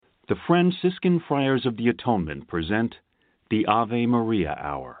The Franciscan Friars of the Atonement present the Ave Maria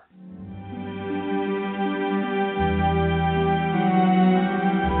Hour.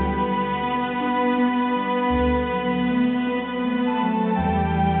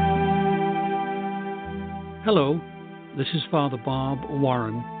 Hello, this is Father Bob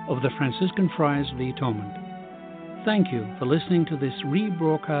Warren of the Franciscan Friars of the Atonement. Thank you for listening to this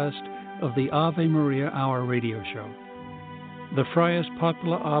rebroadcast of the Ave Maria Hour radio show. The Friars'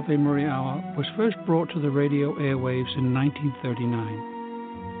 popular Ave Maria Hour was first brought to the radio airwaves in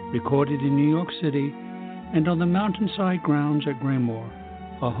 1939, recorded in New York City and on the mountainside grounds at Graymoor,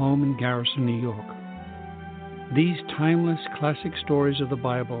 a home in Garrison, New York. These timeless classic stories of the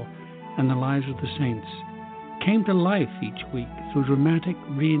Bible and the lives of the saints came to life each week through dramatic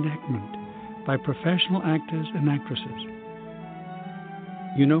reenactment by professional actors and actresses.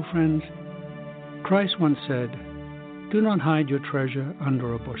 You know, friends, Christ once said, "Do not hide your treasure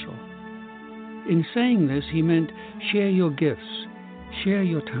under a bushel." In saying this, he meant share your gifts, share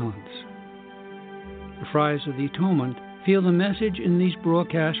your talents. The Friars of the Atonement feel the message in these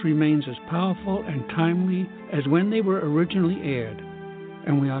broadcasts remains as powerful and timely as when they were originally aired,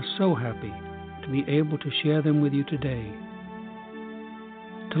 and we are so happy to be able to share them with you today.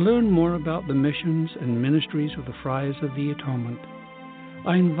 To learn more about the missions and ministries of the Friars of the Atonement,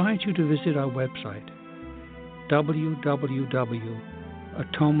 I invite you to visit our website,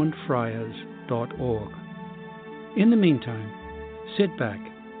 www.atonementfriars.org. In the meantime, sit back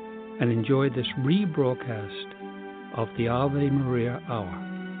and enjoy this rebroadcast of the Ave Maria Hour.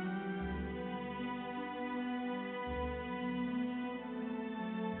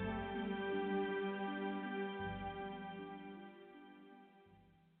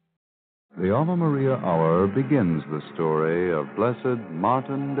 The Ave Maria Hour begins the story of Blessed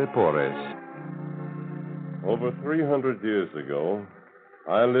Martin de Porres. Over 300 years ago,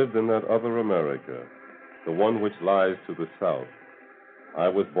 I lived in that other America, the one which lies to the south. I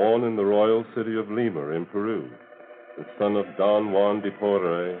was born in the royal city of Lima in Peru, the son of Don Juan de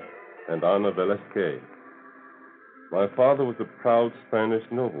Porres and Ana Velasquez. My father was a proud Spanish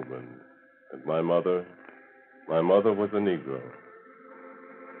nobleman, and my mother was a Negro.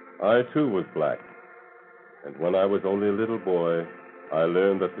 I, too, was black, and when I was only a little boy, I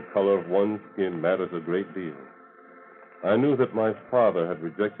learned that the color of one's skin matters a great deal. I knew that my father had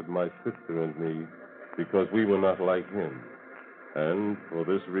rejected my sister and me because we were not like him, and for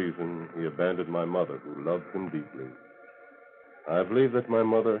this reason he abandoned my mother, who loved him deeply. I believe that my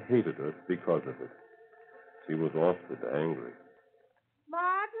mother hated us because of it. She was often angry.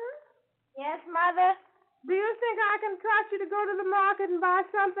 Martin? Yes, Mother? Do you think I can trust you to go to the market and buy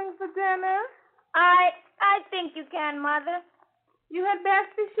something for dinner? I think you can, Mother. You had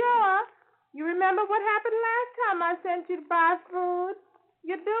best be sure. You remember what happened last time I sent you to buy food?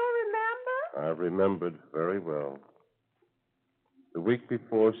 You do remember? I remembered very well. The week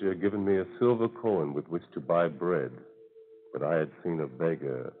before, she had given me a silver coin with which to buy bread, but I had seen a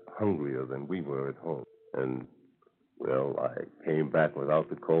beggar hungrier than we were at home. And, well, I came back without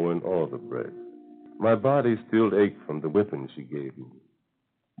the coin or the bread. My body still ached from the whipping she gave me.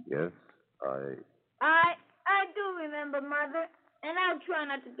 Yes, I do remember, Mother. And I'll try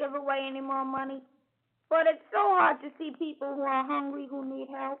not to give away any more money. But it's so hard to see people who are hungry who need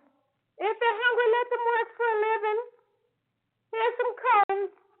help. If they're hungry, let them work for a living. Here's some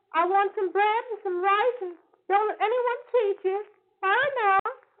coins. I want some bread and some rice, and don't let anyone cheat you. Hurry now.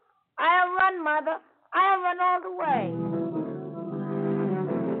 I'll run, Mother. I'll run all the way.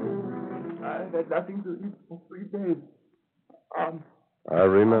 I had nothing to eat for 3 days. I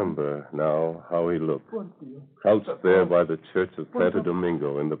remember now how he looked, crouched there by the church of Santo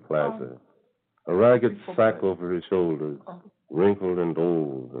Domingo in the plaza, a ragged sack over his shoulders, wrinkled and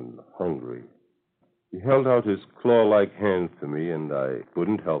old and hungry. He held out his claw-like hands to me, and I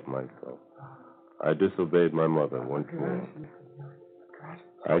couldn't help myself. I disobeyed my mother once more.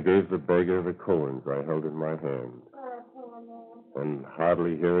 I gave the beggar the coins I held in my hand, and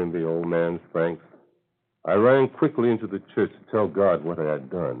hardly hearing the old man's thanks, I ran quickly into the church to tell God what I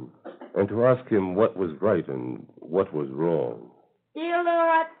had done, and to ask him what was right and what was wrong. Dear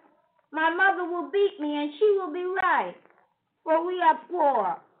Lord, my mother will beat me, and she will be right, for we are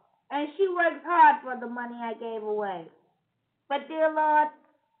poor, and she works hard for the money I gave away. But, dear Lord,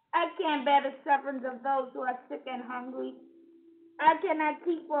 I can't bear the sufferings of those who are sick and hungry. I cannot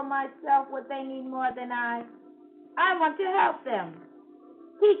keep for myself what they need more than I. I want to help them.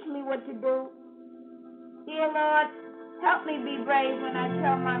 Teach me what to do. Dear Lord, help me be brave when I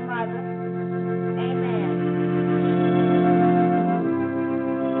tell my mother. Amen.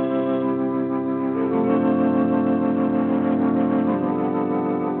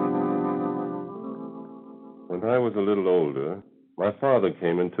 When I was a little older, my father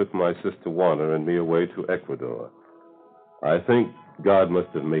came and took my sister Juana and me away to Ecuador. I think God must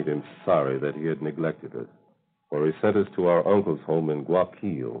have made him sorry that he had neglected us, for he sent us to our uncle's home in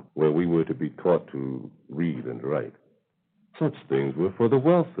Guayaquil, where we were to be taught to read and write. Such things were for the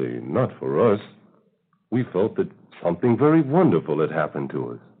wealthy, not for us. We felt that something very wonderful had happened to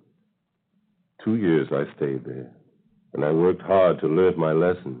us. 2 years I stayed there, and I worked hard to learn my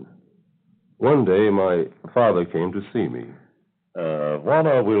lessons. One day, my father came to see me.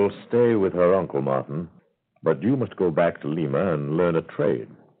 Juana will stay with her uncle, Martin, but you must go back to Lima and learn a trade.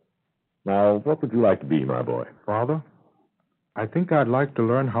 Now, what would you like to be, my boy? Father, I think I'd like to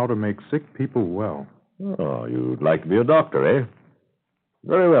learn how to make sick people well. Oh, you'd like to be a doctor, eh?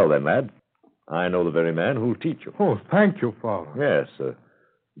 Very well, then, lad. I know the very man who'll teach you. Oh, thank you, Father. Yes,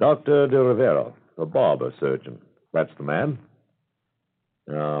 Dr. De Rivera, a barber surgeon. That's the man.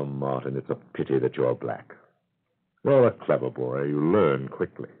 Ah, Martin, it's a pity that you're black. You're a clever boy. You learn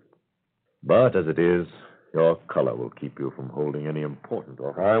quickly. But as it is, your color will keep you from holding any important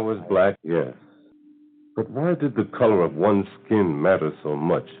office. I was black, yes. But why did the color of one's skin matter so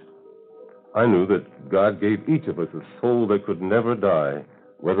much? I knew that God gave each of us a soul that could never die,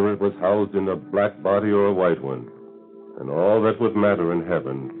 whether it was housed in a black body or a white one. And all that would matter in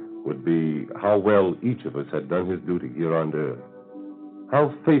heaven would be how well each of us had done his duty here on earth.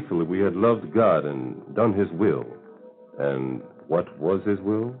 How faithfully we had loved God and done his will. And what was his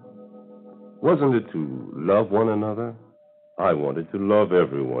will? Wasn't it to love one another? I wanted to love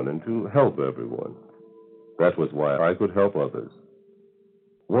everyone and to help everyone. That was why I could help others.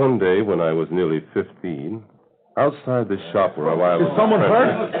 One day, when I was nearly 15, outside the shop where I was... Is someone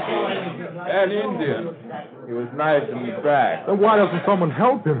hurt? An Indian. He was knifed in the back. Then why doesn't someone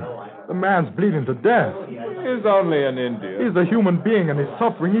help him? The man's bleeding to death. He's only an Indian. He's a human being, and he's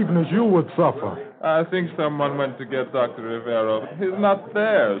suffering even as you would suffer. I think someone went to get Dr. Rivera. He's not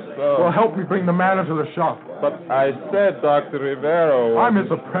there, so... Well, help me bring the man into the shop. But I said Dr. Rivera... I'm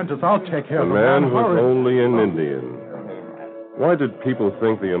his apprentice. I'll take care of the man. man. Was Hurry. only an Indian. Why did people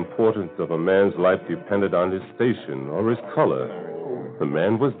think the importance of a man's life depended on his station or his color? The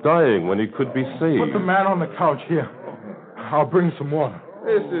man was dying when he could be saved. Put the man on the couch here. I'll bring some water.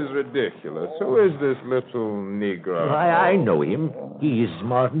 This is ridiculous. Who is this little Negro? I know him. He is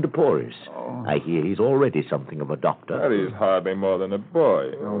Martin de Porres. I hear he's already something of a doctor. That is hardly more than a boy.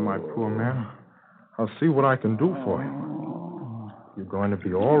 Oh, my poor man. I'll see what I can do for you. You're going to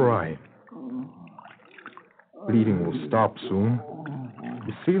be all right. Bleeding will stop soon.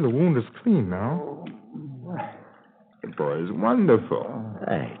 You see, the wound is clean now. The boy is wonderful.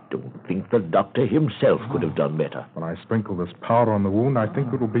 I don't think the doctor himself could have done better. When I sprinkle this powder on the wound, I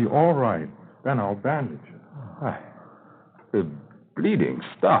think it'll be all right. Then I'll bandage it. The bleeding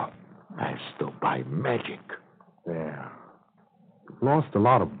stopped. As though by magic. There. You've lost a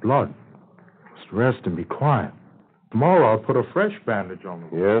lot of blood. Just rest and be quiet. Tomorrow I'll put a fresh bandage on the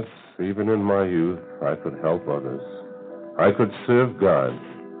wound. Yes, even in my youth, I could help others. I could serve God.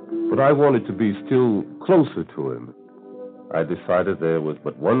 But I wanted to be still closer to him. I decided there was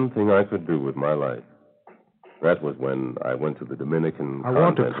but one thing I could do with my life. That was when I went to the Dominican I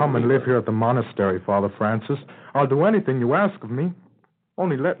want to convent come in and Lima. live here at the monastery, Father Francis. I'll do anything you ask of me.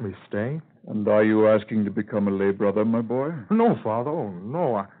 Only let me stay. And are you asking to become a lay brother, my boy? No, Father. Oh,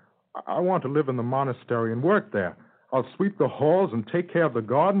 no. I want to live in the monastery and work there. I'll sweep the halls and take care of the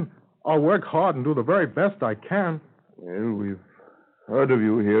garden. I'll work hard and do the very best I can. Well, we've heard of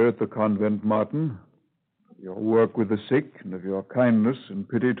you here at the convent, Martin. Of your work with the sick and of your kindness and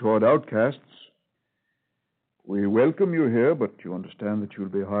pity toward outcasts. We welcome you here, but you understand that you'll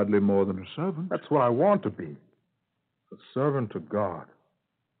be hardly more than a servant. That's what I want to be. A servant to God.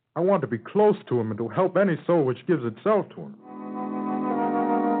 I want to be close to him and to help any soul which gives itself to him.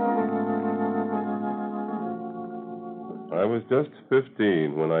 I was just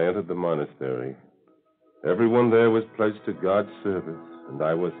 15 when I entered the monastery. Everyone there was pledged to God's service, and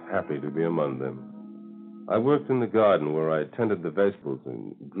I was happy to be among them. I worked in the garden where I tended the vegetables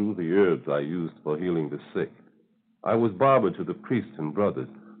and grew the herbs I used for healing the sick. I was barber to the priests and brothers.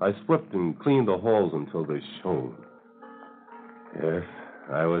 I swept and cleaned the halls until they shone. Yes,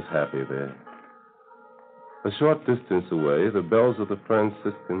 I was happy there. A short distance away, the bells of the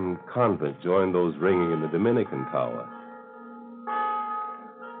Franciscan convent joined those ringing in the Dominican tower.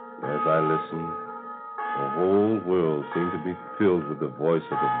 As I listened, the whole world seemed to be filled with the voice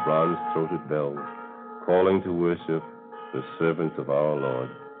of the bronze-throated bells, calling to worship the servants of our Lord.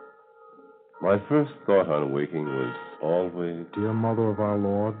 My first thought on waking was always, Dear Mother of our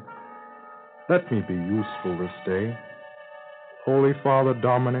Lord, let me be useful this day. Holy Father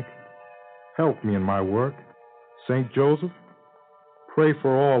Dominic, help me in my work. St. Joseph, pray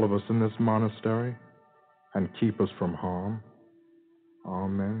for all of us in this monastery and keep us from harm.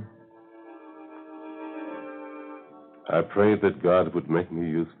 Amen. I prayed that God would make me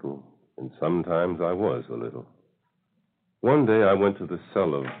useful, and sometimes I was a little. One day I went to the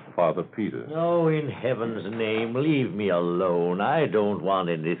cell of Father Peter. Oh, in heaven's name, leave me alone. I don't want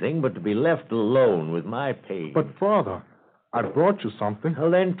anything but to be left alone with my pain. But, Father, I brought you something. Well,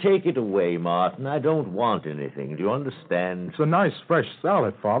 then take it away, Martin. I don't want anything. Do you understand? It's a nice fresh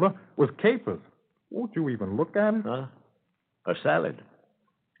salad, Father, with capers. Won't you even look at it? Huh? A salad?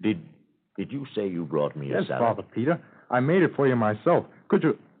 Did you say you brought me a Yes, salad? Father Peter. I made it for you myself. Could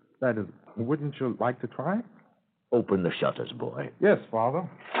you... That is, wouldn't you like to try it? Open the shutters, boy. Yes, Father.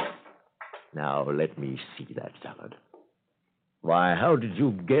 Now, let me see that salad. Why, how did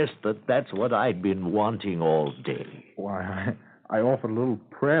you guess that that's what I'd been wanting all day? Why, I offered a little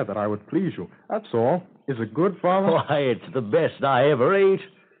prayer that I would please you. That's all. Is it good, Father? Why, it's the best I ever ate.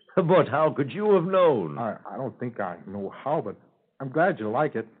 But how could you have known? I don't think I know how, but I'm glad you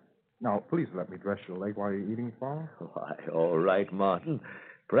like it. Now, please let me dress your leg while you're eating, Father. Why, all right, Martin.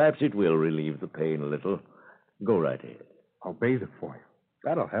 Perhaps it will relieve the pain a little. Go right ahead. I'll bathe it for you.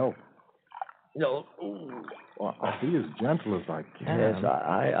 That'll help. No. Well, I'll be as gentle as I can. Yes,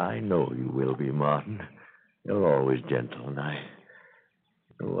 I know you will be, Martin. You're always gentle, and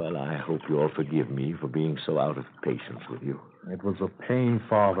Well, I hope you'll forgive me for being so out of patience with you. It was a pain,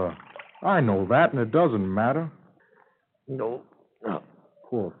 Father. I know that, and it doesn't matter. No.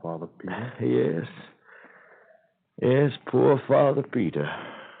 Poor Father Peter. Yes. Yes, poor Father Peter.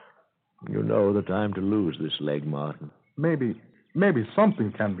 You know that I'm to lose this leg, Martin. Maybe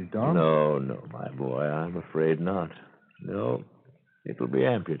something can be done. No, my boy, I'm afraid not. No, it'll be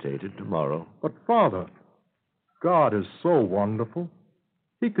amputated tomorrow. But, Father, God is so wonderful.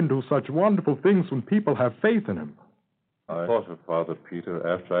 He can do such wonderful things when people have faith in him. I thought of Father Peter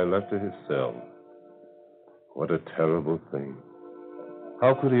after I left his cell. What a terrible thing.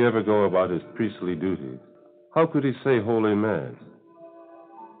 How could he ever go about his priestly duties? How could he say Holy Mass?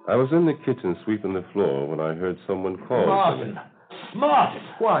 I was in the kitchen sweeping the floor when I heard someone call to me. Martin!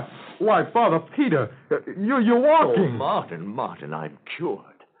 Why, Father Peter, you're walking. Oh, Martin, I'm cured.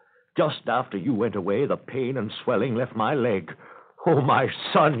 Just after you went away, the pain and swelling left my leg. Oh, my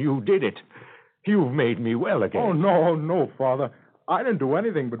son, you did it. You've made me well again. Oh, no, Father. I didn't do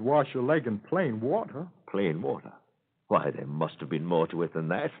anything but wash your leg in plain water. Plain water? Why, there must have been more to it than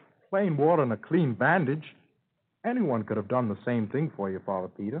that. Plain water and a clean bandage. Anyone could have done the same thing for you, Father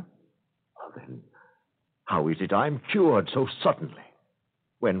Peter. Well, then, how is it I'm cured so suddenly,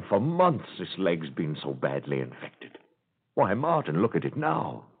 when for months this leg's been so badly infected? Why, Martin, look at it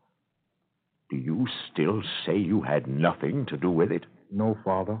now. Do you still say you had nothing to do with it? No,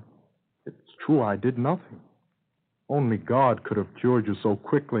 Father. It's true I did nothing. Only God could have cured you so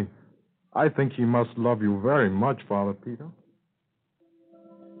quickly. I think he must love you very much, Father Peter.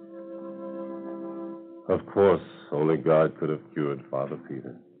 Of course, only God could have cured Father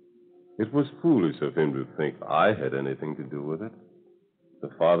Peter. It was foolish of him to think I had anything to do with it.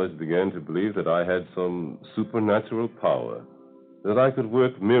 The fathers began to believe that I had some supernatural power, that I could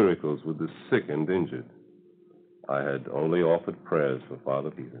work miracles with the sick and injured. I had only offered prayers for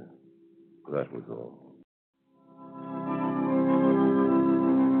Father Peter. That was all.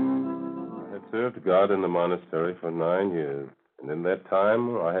 I had served God in the monastery for 9 years, and in that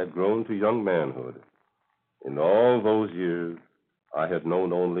time I had grown to young manhood. In all those years, I had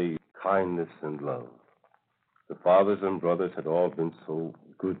known only kindness and love. The fathers and brothers had all been so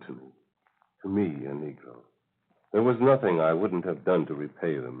good to me, a Negro. There was nothing I wouldn't have done to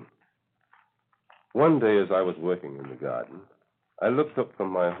repay them. One day, as I was working in the garden, I looked up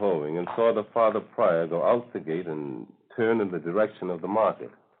from my hoeing and saw the Father Prior go out the gate and turn in the direction of the market.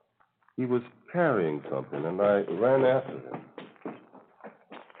 He was carrying something, and I ran after him.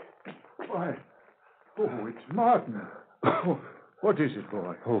 Why? Oh, it's Martin. Oh, what is it,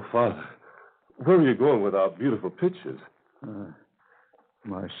 boy? Oh, Father, where are you going with our beautiful pictures?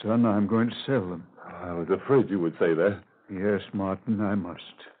 My son, I'm going to sell them. I was afraid you would say that. Yes, Martin, I must.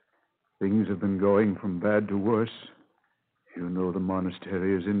 Things have been going from bad to worse. You know the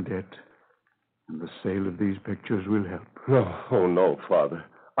monastery is in debt, and the sale of these pictures will help. No, Father.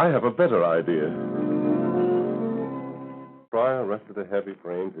 I have a better idea. Friar rested the heavy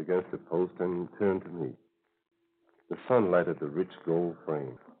frames against the post and turned to me. The sun lighted the rich gold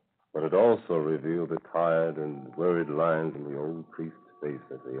frame, but it also revealed the tired and worried lines in the old priest's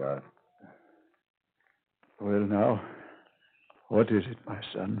face as he asked, Well, now, what is it, my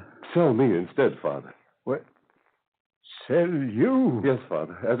son? Sell me instead, Father. What? Sell you? Yes,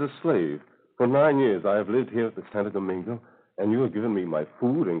 Father, as a slave, For 9 years, I have lived here at the Santo Domingo, and you have given me my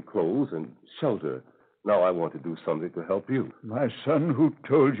food and clothes and shelter. Now I want to do something to help you. My son, who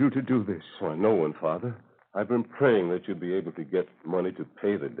told you to do this? Why, no one, Father. I've been praying that you'd be able to get money to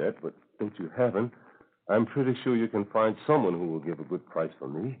pay the debt, but since you haven't, I'm pretty sure you can find someone who will give a good price for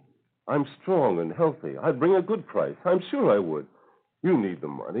me. I'm strong and healthy. I'd bring a good price. I'm sure I would. You need the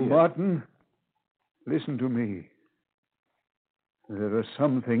money. Martin, listen to me. There are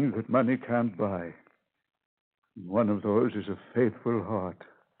some things that money can't buy. One of those is a faithful heart.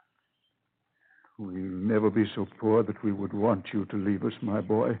 We'll never be so poor that we would want you to leave us, my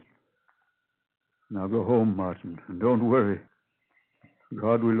boy. Now go home, Martin, and don't worry.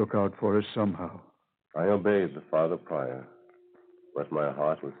 God will look out for us somehow. I obeyed the Father Prior, but my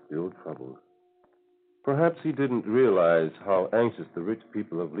heart was still troubled. Perhaps he didn't realize how anxious the rich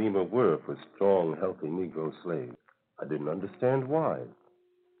people of Lima were for strong, healthy Negro slaves. I didn't understand why.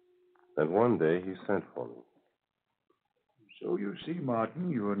 Then one day he sent for me. So you see,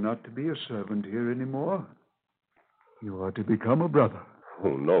 Martin, you are not to be a servant here anymore. You are to become a brother.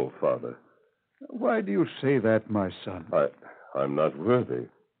 Oh, no, Father. Why do you say that, my son? I'm not worthy.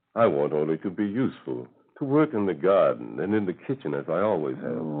 I want only to be useful, to work in the garden and in the kitchen as I always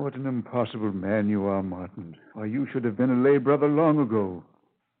have. Oh, what an impossible man you are, Martin. Why, you should have been a lay brother long ago.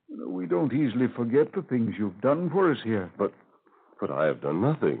 We don't easily forget the things you've done for us here. But I have done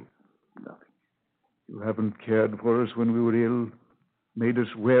nothing. Nothing. You haven't cared for us when we were ill, made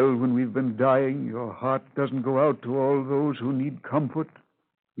us well when we've been dying. Your heart doesn't go out to all those who need comfort,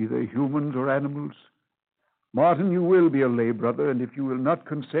 either humans or animals. Martin, you will be a lay brother, and if you will not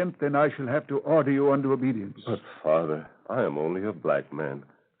consent, then I shall have to order you unto obedience. But, Father, I am only a black man.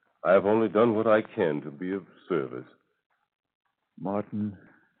 I have only done what I can to be of service. Martin,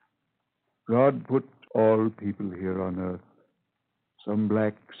 God put all people here on earth, some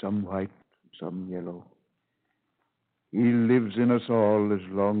black, some white, some yellow. He lives in us all as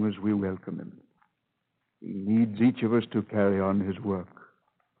long as we welcome him. He needs each of us to carry on his work.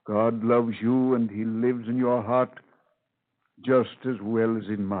 God loves you, and he lives in your heart just as well as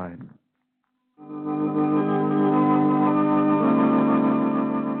in mine.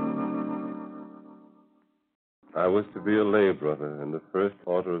 I was to be a lay brother in the First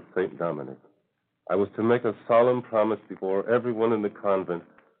Order of St. Dominic. I was to make a solemn promise before everyone in the convent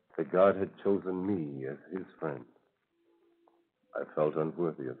that God had chosen me as his friend. I felt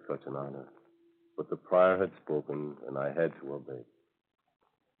unworthy of such an honor, but the prior had spoken, and I had to obey.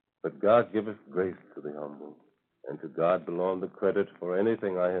 But God giveth grace to the humble, and to God belonged the credit for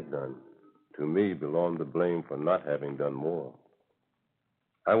anything I had done. To me belonged the blame for not having done more.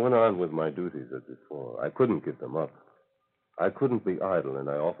 I went on with my duties as before. I couldn't give them up. I couldn't be idle, and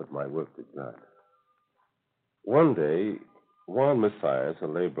I offered my work to God. One day, Juan Messias, a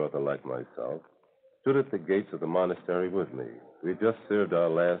lay brother like myself, stood at the gates of the monastery with me. We had just served our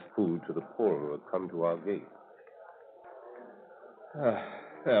last food to the poor who had come to our gate.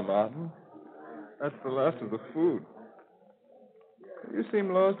 There, Martin. That's the last of the food. You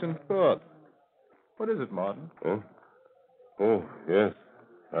seem lost in thought. What is it, Martin? Huh? Oh, yes.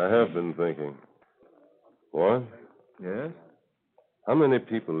 I have been thinking. What? Yes? How many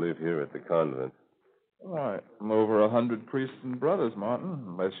people live here at the convent? Why, over 100 priests and brothers, Martin,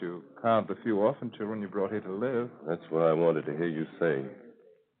 unless you count the few orphan children you brought here to live. That's what I wanted to hear you say.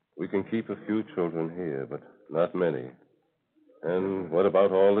 We can keep a few children here, but not many. And what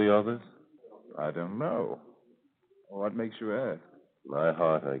about all the others? I don't know. What makes you ask? My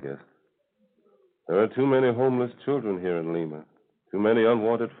heart, I guess. There are too many homeless children here in Lima. Too many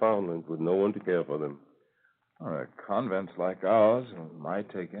unwanted foundlings with no one to care for them. Well, convents like ours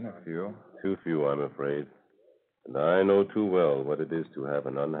might take in a few. Too few, I'm afraid. And I know too well what it is to have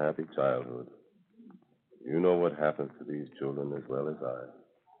an unhappy childhood. You know what happens to these children as well as I.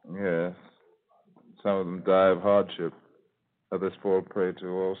 Yes. Some of them die of hardship. Others fall prey to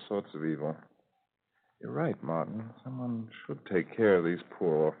all sorts of evil. You're right, Martin. Someone should take care of these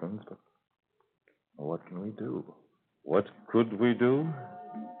poor orphans, but what can we do? What could we do?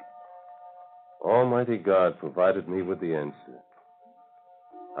 Almighty God provided me with the answer.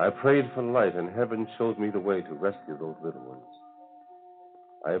 I prayed for light, and heaven showed me the way to rescue those little ones.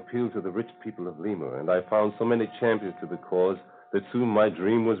 I appealed to the rich people of Lima, and I found so many champions to the cause that soon my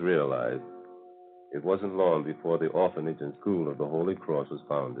dream was realized. It wasn't long before the orphanage and school of the Holy Cross was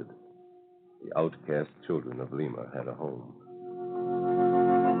founded. The outcast children of Lima had a home.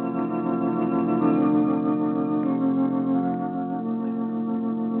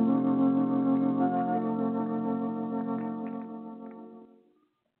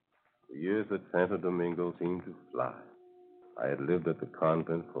 The years at Santo Domingo seemed to fly. I had lived at the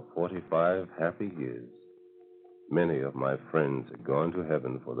convent for 45 happy years. Many of my friends had gone to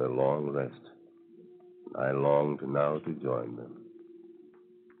heaven for their long rest. I longed now to join them.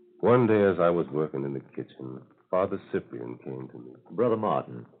 One day as I was working in the kitchen, Father Cyprian came to me. Brother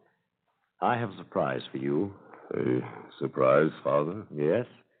Martin, I have a surprise for you. A surprise, Father? Yes?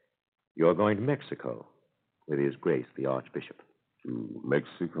 You're going to Mexico with His Grace, the Archbishop. To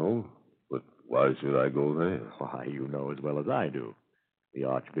Mexico? But why should I go there? Why, you know as well as I do. The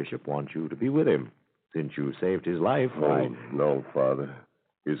Archbishop wants you to be with him. Since you saved his life, Oh, no, Father.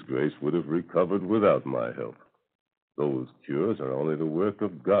 His Grace would have recovered without my help. Those cures are only the work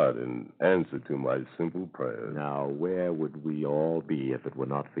of God in answer to my simple prayers. Now, where would we all be if it were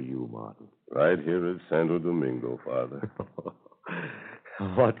not for you, Martin? Right here at Santo Domingo, Father.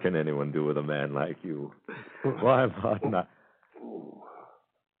 What can anyone do with a man like you? Why, Martin, My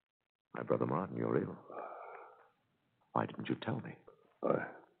brother Martin, you're ill. Why didn't you tell me?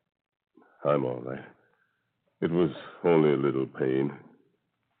 I'm all right. It was only a little pain.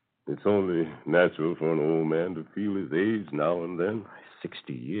 It's only natural for an old man to feel his age now and then.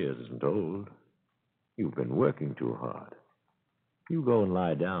 60 years isn't old. You've been working too hard. You go and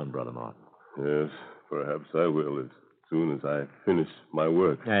lie down, Brother Martin. Yes, perhaps I will as soon as I finish my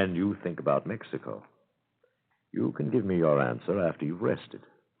work. And you think about Mexico. You can give me your answer after you've rested.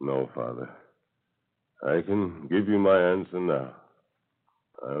 No, Father. I can give you my answer now.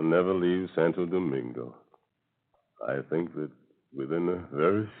 I'll never leave Santo Domingo. I think that within a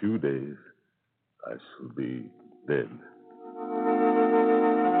very few days, I shall be dead.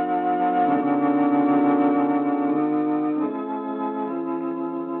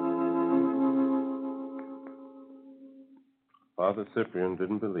 Father Cyprian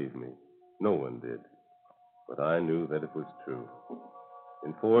didn't believe me. No one did. But I knew that it was true.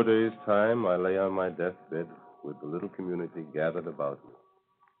 In 4 days' time, I lay on my deathbed with the little community gathered about me.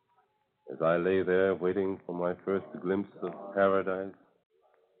 As I lay there waiting for my first glimpse of paradise,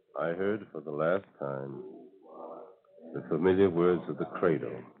 I heard for the last time the familiar words of the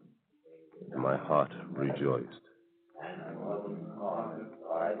credo, and my heart rejoiced. And was born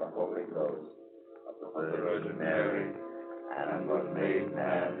by the Holy Ghost of the Virgin Mary, and was made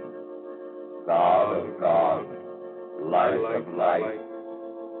man, God of God, light of light,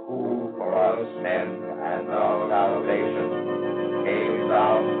 who for us men and our salvation came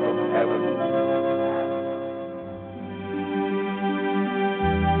down from heaven.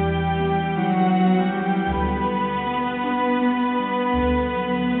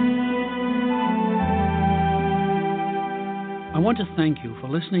 I want to thank you for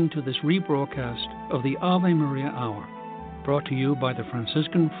listening to this rebroadcast of the Ave Maria Hour, brought to you by the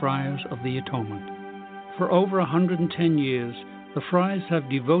Franciscan Friars of the Atonement. For over 110 years, the friars have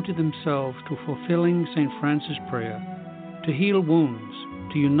devoted themselves to fulfilling St. Francis' prayer, to heal wounds,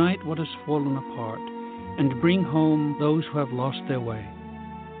 to unite what has fallen apart, and to bring home those who have lost their way.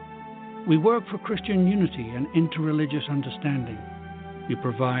 We work for Christian unity and interreligious understanding. We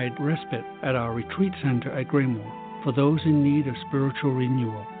provide respite at our retreat center at Graymoor for those in need of spiritual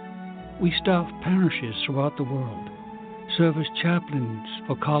renewal. We staff parishes throughout the world, serve as chaplains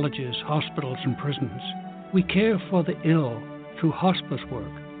for colleges, hospitals, and prisons. We care for the ill through hospice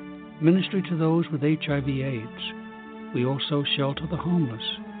work, ministry to those with HIV/AIDS. We also shelter the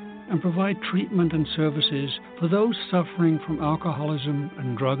homeless and provide treatment and services for those suffering from alcoholism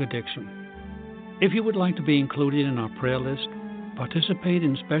and drug addiction. If you would like to be included in our prayer list, participate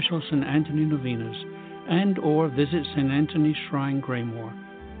in special St. Anthony novenas, and or visit St. Anthony's Shrine, Graymoor,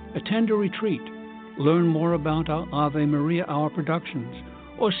 attend a retreat, learn more about our Ave Maria Hour productions,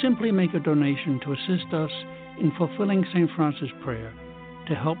 or simply make a donation to assist us in fulfilling St. Francis' prayer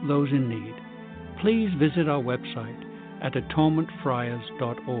to help those in need, please visit our website at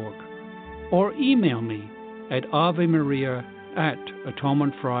atonementfriars.org or email me at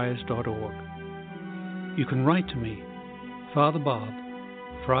avemaria@atonementfriars.org. You can write to me, Father Bob,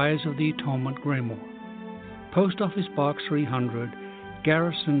 Friars of the Atonement, Graymoor, Post Office Box 300,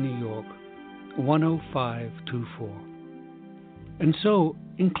 Garrison, New York, 10524. And so,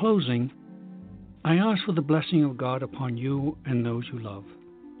 in closing, I ask for the blessing of God upon you and those you love.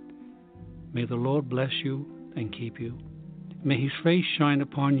 May the Lord bless you and keep you. May His face shine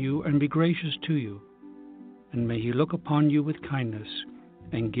upon you and be gracious to you. And may He look upon you with kindness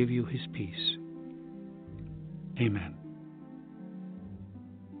and give you His peace. Amen.